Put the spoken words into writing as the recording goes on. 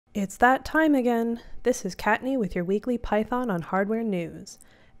It's that time again. This is Katney with your weekly Python on hardware news.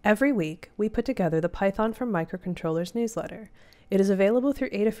 Every week, we put together the Python for Microcontrollers newsletter. It is available through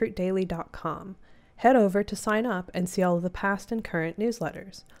adafruitdaily.com. Head over to sign up and see all of the past and current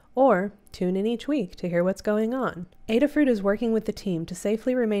newsletters. Or tune in each week to hear what's going on. Adafruit is working with the team to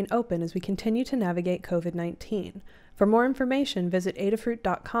safely remain open as we continue to navigate COVID-19. For more information, visit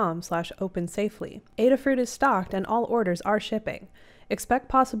adafruit.com/opensafely. Adafruit is stocked and all orders are shipping. Expect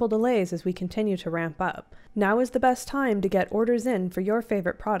possible delays as we continue to ramp up. Now is the best time to get orders in for your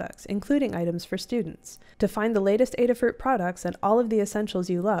favorite products, including items for students. To find the latest Adafruit products and all of the essentials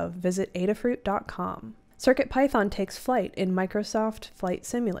you love, visit adafruit.com. CircuitPython takes flight in Microsoft Flight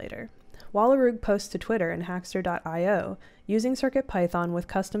Simulator. Wallarug posts to Twitter and Hackster.io using CircuitPython with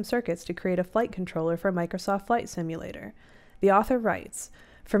custom circuits to create a flight controller for Microsoft Flight Simulator. The author writes,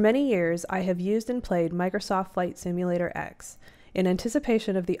 "For many years, I have used and played Microsoft Flight Simulator X. In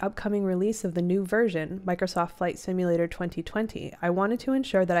anticipation of the upcoming release of the new version, Microsoft Flight Simulator 2020, I wanted to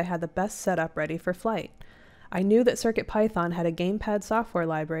ensure that I had the best setup ready for flight. I knew that CircuitPython had a gamepad software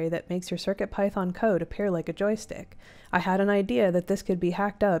library that makes your CircuitPython code appear like a joystick. I had an idea that this could be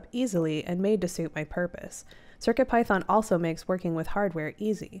hacked up easily and made to suit my purpose. CircuitPython also makes working with hardware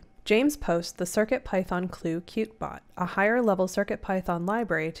easy." James posts the CircuitPython Clue QtBot, a higher-level CircuitPython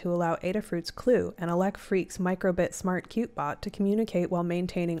library to allow Adafruit's Clue and ElecFreak's microbit smart QtBot to communicate while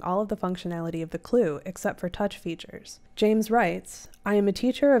maintaining all of the functionality of the Clue except for touch features. James writes, "I am a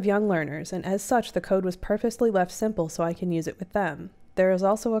teacher of young learners, and as such the code was purposely left simple so I can use it with them. There is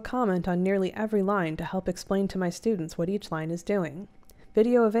also a comment on nearly every line to help explain to my students what each line is doing.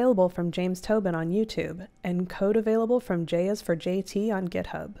 Video available from James Tobin on YouTube, and code available from J is for JT on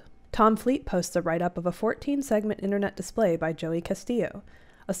GitHub." Tom Fleet posts a write-up of a 14-segment internet display by Joey Castillo.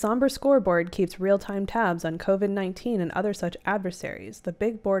 A somber scoreboard keeps real-time tabs on COVID-19 and other such adversaries, the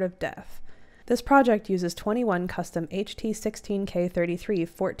big board of death. This project uses 21 custom HT16K33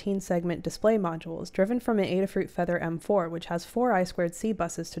 14-segment display modules driven from an Adafruit Feather M4, which has 4 I2C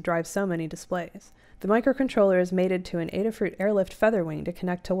buses to drive so many displays. The microcontroller is mated to an Adafruit Airlift Featherwing to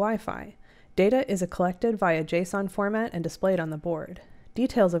connect to Wi-Fi. Data is collected via JSON format and displayed on the board.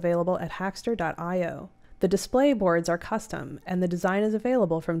 Details available at Hackster.io. The display boards are custom, and the design is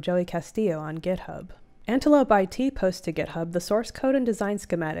available from Joey Castillo on GitHub. Antelope IT posts to GitHub the source code and design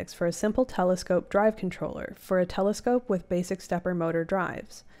schematics for a simple telescope drive controller for a telescope with basic stepper motor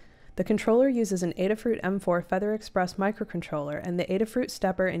drives. The controller uses an Adafruit M4 Feather Express microcontroller and the Adafruit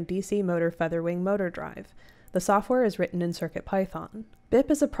stepper and DC motor Featherwing motor drive. The software is written in CircuitPython.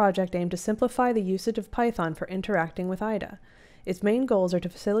 BIP is a project aimed to simplify the usage of Python for interacting with IDA. Its main goals are to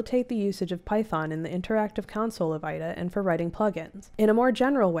facilitate the usage of Python in the interactive console of IDA and for writing plugins. In a more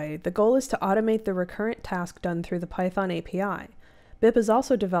general way, the goal is to automate the recurrent task done through the Python API. BIP is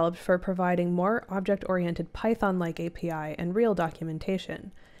also developed for providing more object-oriented Python-like API and real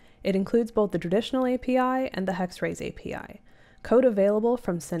documentation. It includes both the traditional API and the Hexraise API. Code available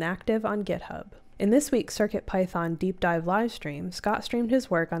from Synactive on GitHub. In this week's CircuitPython Deep Dive livestream, Scott streamed his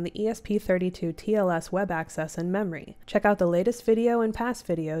work on the ESP32 TLS web access and memory. Check out the latest video and past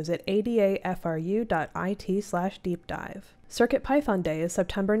videos at adafru.it/deepdive. CircuitPython Day is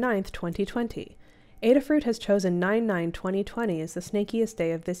September 9th, 2020. Adafruit has chosen 9/9/2020 as the snakiest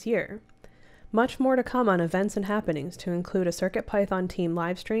day of this year. Much more to come on events and happenings to include a CircuitPython team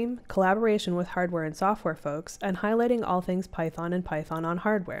livestream, collaboration with hardware and software folks, and highlighting all things Python and Python on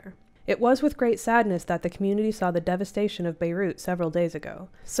hardware. It was with great sadness that the community saw the devastation of Beirut several days ago.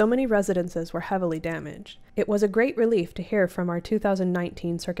 So many residences were heavily damaged. It was a great relief to hear from our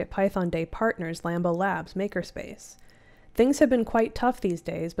 2019 CircuitPython Day partners Lambo Labs Makerspace. Things have been quite tough these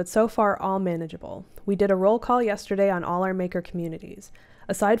days, but so far all manageable. We did a roll call yesterday on all our maker communities.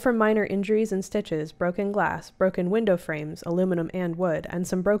 Aside from minor injuries and stitches, broken glass, broken window frames, aluminum and wood, and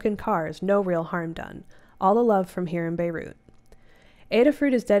some broken cars, no real harm done. All the love from here in Beirut.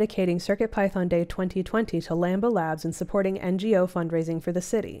 Adafruit is dedicating CircuitPython Day 2020 to Lambo Labs and supporting NGO fundraising for the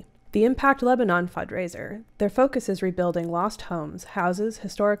city. The Impact Lebanon fundraiser. Their focus is rebuilding lost homes, houses,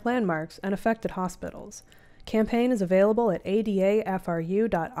 historic landmarks, and affected hospitals. Campaign is available at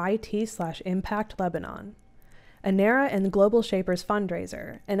adafru.it/impactlebanon. Anera and Global Shapers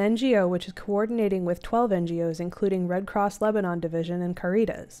fundraiser, an NGO which is coordinating with 12 NGOs including Red Cross Lebanon Division and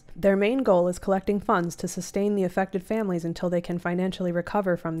Caritas. Their main goal is collecting funds to sustain the affected families until they can financially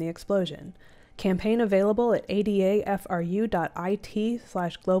recover from the explosion. Campaign available at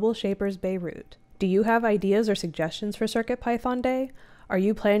adafru.it/globalshapersbeirut. Do you have ideas or suggestions for CircuitPython Day? Are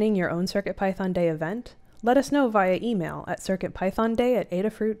you planning your own CircuitPython Day event? Let us know via email at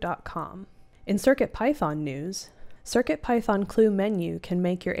circuitpythonday@adafruit.com. In CircuitPython news, CircuitPython clue menu can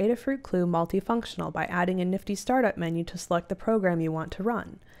make your Adafruit clue multifunctional by adding a nifty startup menu to select the program you want to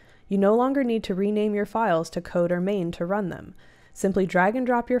run. You no longer need to rename your files to code or main to run them. Simply drag and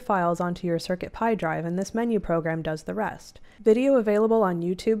drop your files onto your CircuitPy drive and this menu program does the rest. Video available on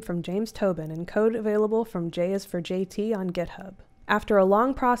YouTube from James Tobin and code available from J is for JT on GitHub. After a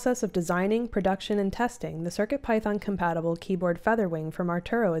long process of designing, production, and testing, the CircuitPython-compatible keyboard Featherwing from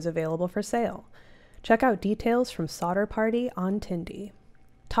Arturo is available for sale. Check out details from Solder Party on Tindy.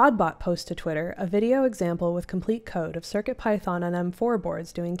 Toddbot posts to Twitter a video example with complete code of CircuitPython on M4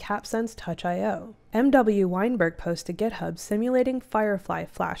 boards doing CapSense Touch I/O. MW Weinberg posts to GitHub simulating Firefly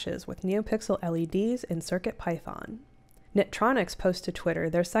flashes with NeoPixel LEDs in CircuitPython. Nitronics posts to Twitter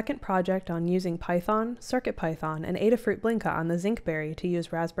their second project on using Python, CircuitPython, and Adafruit Blinka on the Zinkberry to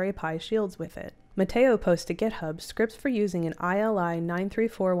use Raspberry Pi shields with it. Mateo posts to GitHub scripts for using an ILI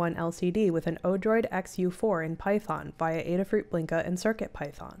 9341 LCD with an Odroid XU4 in Python via Adafruit Blinka and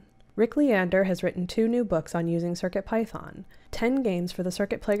CircuitPython. Rick Leander has written 2 new books on using CircuitPython, 10 games for the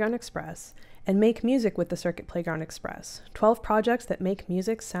Circuit Playground Express, and Make Music with the Circuit Playground Express, 12 projects that make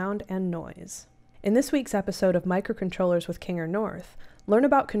music, sound, and noise. In this week's episode of Microcontrollers with King or North, learn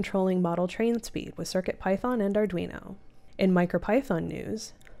about controlling model train speed with CircuitPython and Arduino. In MicroPython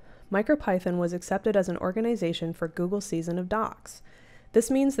news, MicroPython was accepted as an organization for Google's Season of Docs. This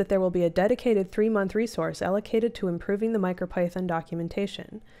means that there will be a dedicated 3-month resource allocated to improving the MicroPython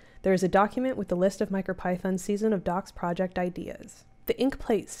documentation. There is a document with the list of MicroPython's Season of Docs project ideas. The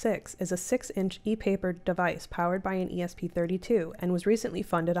InkPlate 6 is a 6-inch e-paper device powered by an ESP32 and was recently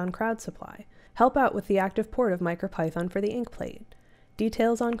funded on CrowdSupply. Help out with the active port of MicroPython for the InkPlate.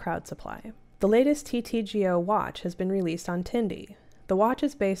 Details on CrowdSupply. The latest TTGO watch has been released on Tindy. The watch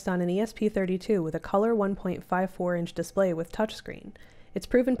is based on an ESP32 with a color 1.54-inch display with touchscreen. It's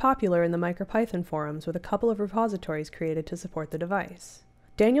proven popular in the MicroPython forums with a couple of repositories created to support the device.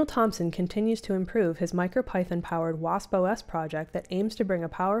 Daniel Thompson continues to improve his MicroPython-powered WaspOS project that aims to bring a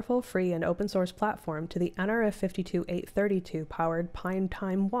powerful, free, and open-source platform to the NRF52832-powered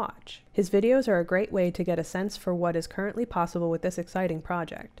PineTime watch. His videos are a great way to get a sense for what is currently possible with this exciting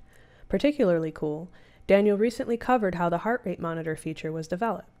project. Particularly cool, Daniel recently covered how the heart rate monitor feature was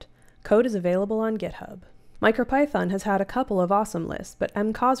developed. Code is available on GitHub. MicroPython has had a couple of awesome lists, but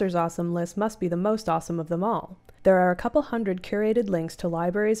M. Causar's awesome list must be the most awesome of them all. There are a couple hundred curated links to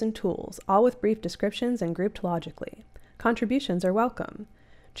libraries and tools, all with brief descriptions and grouped logically. Contributions are welcome.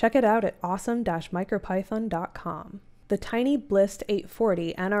 Check it out at awesome-micropython.com. The tiny BLIST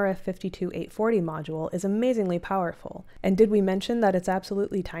 840 NRF52840 module is amazingly powerful, and did we mention that it's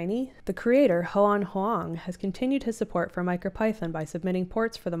absolutely tiny? The creator, Hoan Hoang, has continued his support for MicroPython by submitting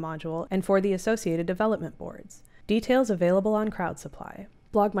ports for the module and for the associated development boards. Details available on CrowdSupply.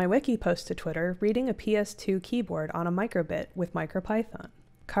 BlogMyWiki posts to Twitter reading a PS2 keyboard on a microbit with MicroPython.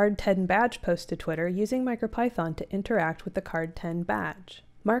 Card10 Badge posts to Twitter using MicroPython to interact with the Card10 badge.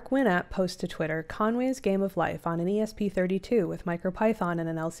 Mark Winat posts to Twitter Conway's Game of Life on an ESP32 with MicroPython and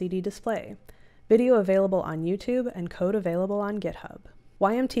an LCD display. Video available on YouTube and code available on GitHub.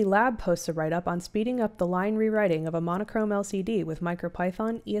 YMT Lab posts a write-up on speeding up the line rewriting of a monochrome LCD with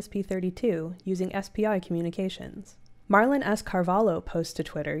MicroPython ESP32 using SPI communications. Marlon S. Carvalho posts to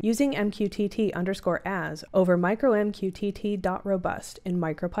Twitter using MQTT_as over micromqtt.robust in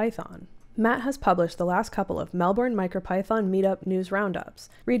MicroPython. Matt has published the last couple of Melbourne MicroPython Meetup news roundups.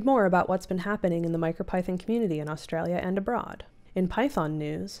 Read more about what's been happening in the MicroPython community in Australia and abroad. In Python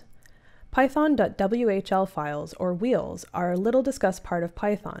news, Python.whl files, or wheels, are a little discussed part of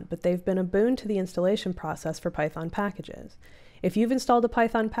Python, but they've been a boon to the installation process for Python packages. If you've installed a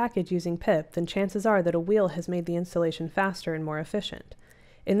Python package using pip, then chances are that a wheel has made the installation faster and more efficient.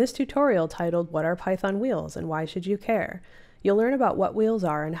 In this tutorial titled What are Python Wheels and Why Should You Care?, you'll learn about what wheels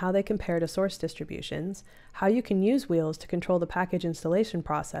are and how they compare to source distributions, how you can use wheels to control the package installation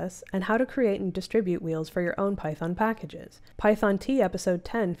process, and how to create and distribute wheels for your own Python packages. Python T Episode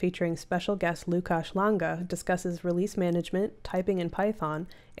 10 featuring special guest Lukasz Langa discusses release management, typing in Python,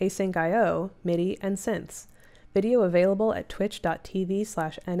 async I/O, MIDI, and synths. Video available at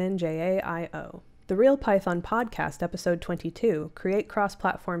twitch.tv/nnjaio. The Real Python Podcast, Episode 22, Create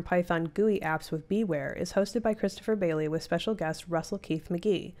Cross-Platform Python GUI Apps with Beware, is hosted by Christopher Bailey with special guest Russell Keith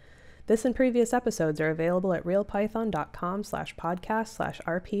McGee. This and previous episodes are available at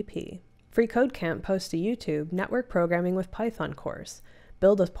realpython.com/podcast/rpp. Free Code Camp posts to YouTube Network Programming with Python course.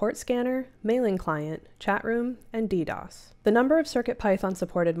 Build a port scanner, mailing client, chat room, and DDoS. The number of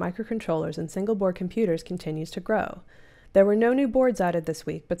CircuitPython-supported microcontrollers and single-board computers continues to grow. There were no new boards added this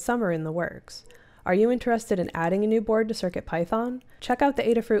week, but some are in the works. Are you interested in adding a new board to CircuitPython? Check out the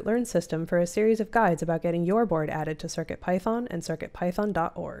Adafruit Learn system for a series of guides about getting your board added to CircuitPython and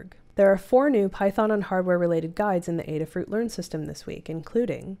CircuitPython.org. There are 4 new Python and hardware-related guides in the Adafruit Learn system this week,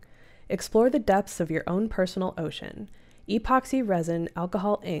 including Explore the depths of your own personal ocean. Epoxy resin,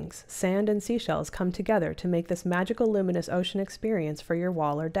 alcohol inks, sand, and seashells come together to make this magical luminous ocean experience for your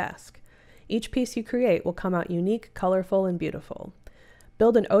wall or desk. Each piece you create will come out unique, colorful, and beautiful.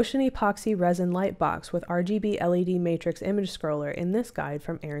 Build an ocean epoxy resin light box with RGB LED matrix image scroller in this guide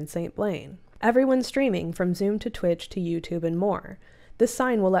from Aaron St. Blaine. Everyone's streaming from Zoom to Twitch to YouTube and more. This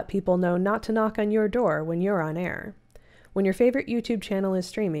sign will let people know not to knock on your door when you're on air. When your favorite YouTube channel is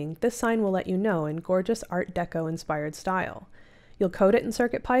streaming, this sign will let you know in gorgeous Art Deco inspired style. You'll code it in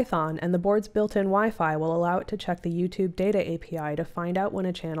CircuitPython, and the board's built-in Wi-Fi will allow it to check the YouTube data API to find out when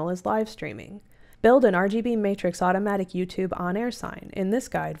a channel is live streaming. Build an RGB matrix automatic YouTube on-air sign in this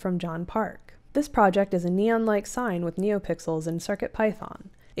guide from John Park. This project is a neon-like sign with NeoPixels in CircuitPython.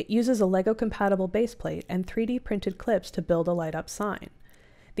 It uses a LEGO-compatible baseplate and 3D printed clips to build a light-up sign.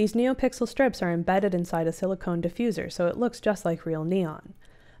 These NeoPixel strips are embedded inside a silicone diffuser, so it looks just like real neon.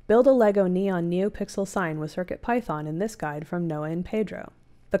 Build a LEGO neon NeoPixel sign with CircuitPython in this guide from Noah and Pedro.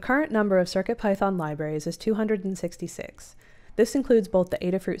 The current number of CircuitPython libraries is 266. This includes both the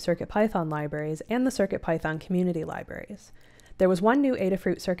Adafruit CircuitPython libraries and the CircuitPython community libraries. There was one new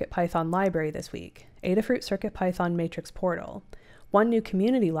Adafruit CircuitPython library this week, Adafruit CircuitPython Matrix Portal, one new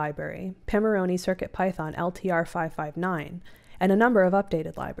community library, Pimoroni CircuitPython LTR559, and a number of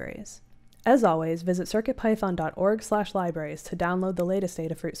updated libraries. As always, visit circuitpython.org/libraries to download the latest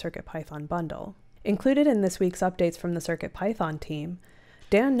Adafruit CircuitPython bundle. Included in this week's updates from the CircuitPython team,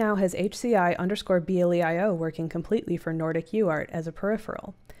 Dan now has HCI_BLEIO working completely for Nordic UART as a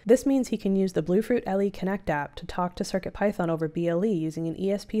peripheral. This means he can use the Bluefruit LE Connect app to talk to CircuitPython over BLE using an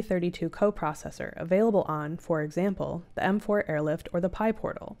ESP32 coprocessor available on, for example, the M4 Airlift or the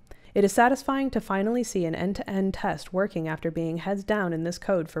PyPortal. It is satisfying to finally see an end-to-end test working after being heads down in this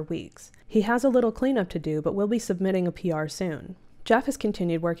code for weeks. He has a little cleanup to do, but will be submitting a PR soon. Jeff has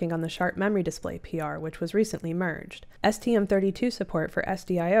continued working on the Sharp Memory Display PR, which was recently merged. STM32 support for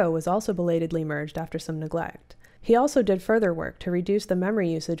SDIO was also belatedly merged after some neglect. He also did further work to reduce the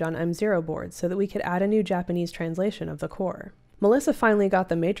memory usage on M0 boards so that we could add a new Japanese translation of the core. Melissa finally got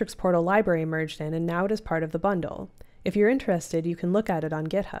the Matrix Portal library merged in, and now it is part of the bundle. If you're interested, you can look at it on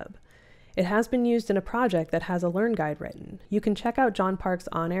GitHub. It has been used in a project that has a Learn guide written. You can check out John Park's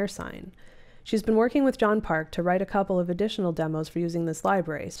on-air sign. She's been working with John Park to write a couple of additional demos for using this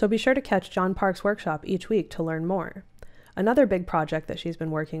library, so be sure to catch John Park's workshop each week to learn more. Another big project that she's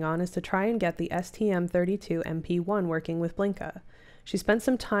been working on is to try and get the STM32 MP1 working with Blinka. She spent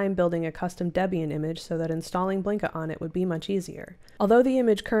some time building a custom Debian image so that installing Blinka on it would be much easier. Although the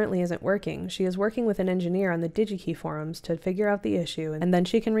image currently isn't working, she is working with an engineer on the DigiKey forums to figure out the issue, and then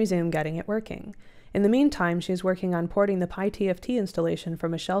she can resume getting it working. In the meantime, she is working on porting the PyTFT installation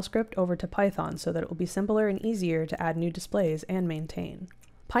from a shell script over to Python so that it will be simpler and easier to add new displays and maintain.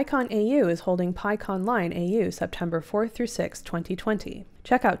 PyCon AU is holding PyConline AU September 4th through 6th, 2020.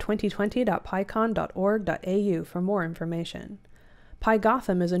 Check out 2020.pycon.org.au for more information.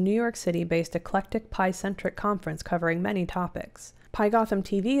 PyGotham is a New York City-based eclectic Pi-centric conference covering many topics. PyGotham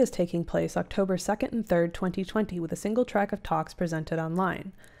TV is taking place October 2nd and 3rd, 2020 with a single track of talks presented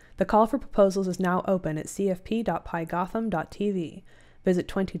online. The call for proposals is now open at cfp.pygotham.tv. Visit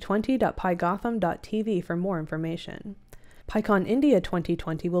 2020.pygotham.tv for more information. PyCon India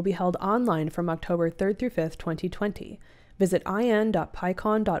 2020 will be held online from October 3rd through 5th, 2020. Visit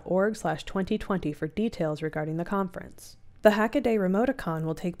in.pycon.org/2020 for details regarding the conference. The Hackaday Remoticon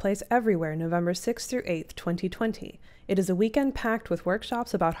will take place everywhere November 6th through 8th, 2020. It is a weekend packed with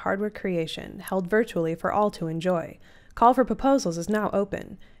workshops about hardware creation, held virtually for all to enjoy. Call for proposals is now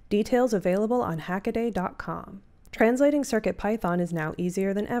open. Details available on hackaday.com. Translating CircuitPython is now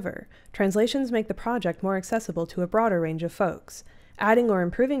easier than ever. Translations make the project more accessible to a broader range of folks. Adding or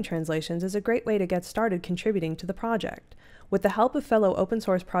improving translations is a great way to get started contributing to the project. With the help of fellow open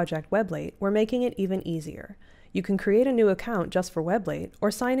source project Weblate, we're making it even easier. You can create a new account just for Weblate,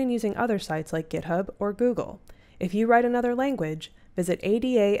 or sign in using other sites like GitHub or Google. If you write another language, visit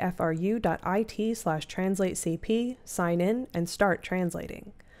adafru.it/translatecp, sign in, and start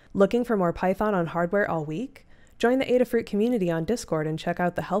translating. Looking for more Python on hardware all week? Join the Adafruit community on Discord and check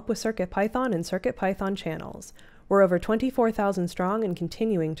out the Help with CircuitPython and CircuitPython channels. We're over 24,000 strong and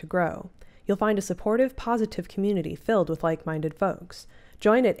continuing to grow. You'll find a supportive, positive community filled with like-minded folks.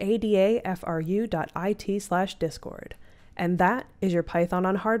 Join at adafru.it/discord. And that is your Python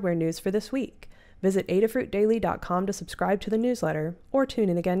on hardware news for this week. Visit adafruitdaily.com to subscribe to the newsletter, or tune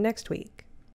in again next week.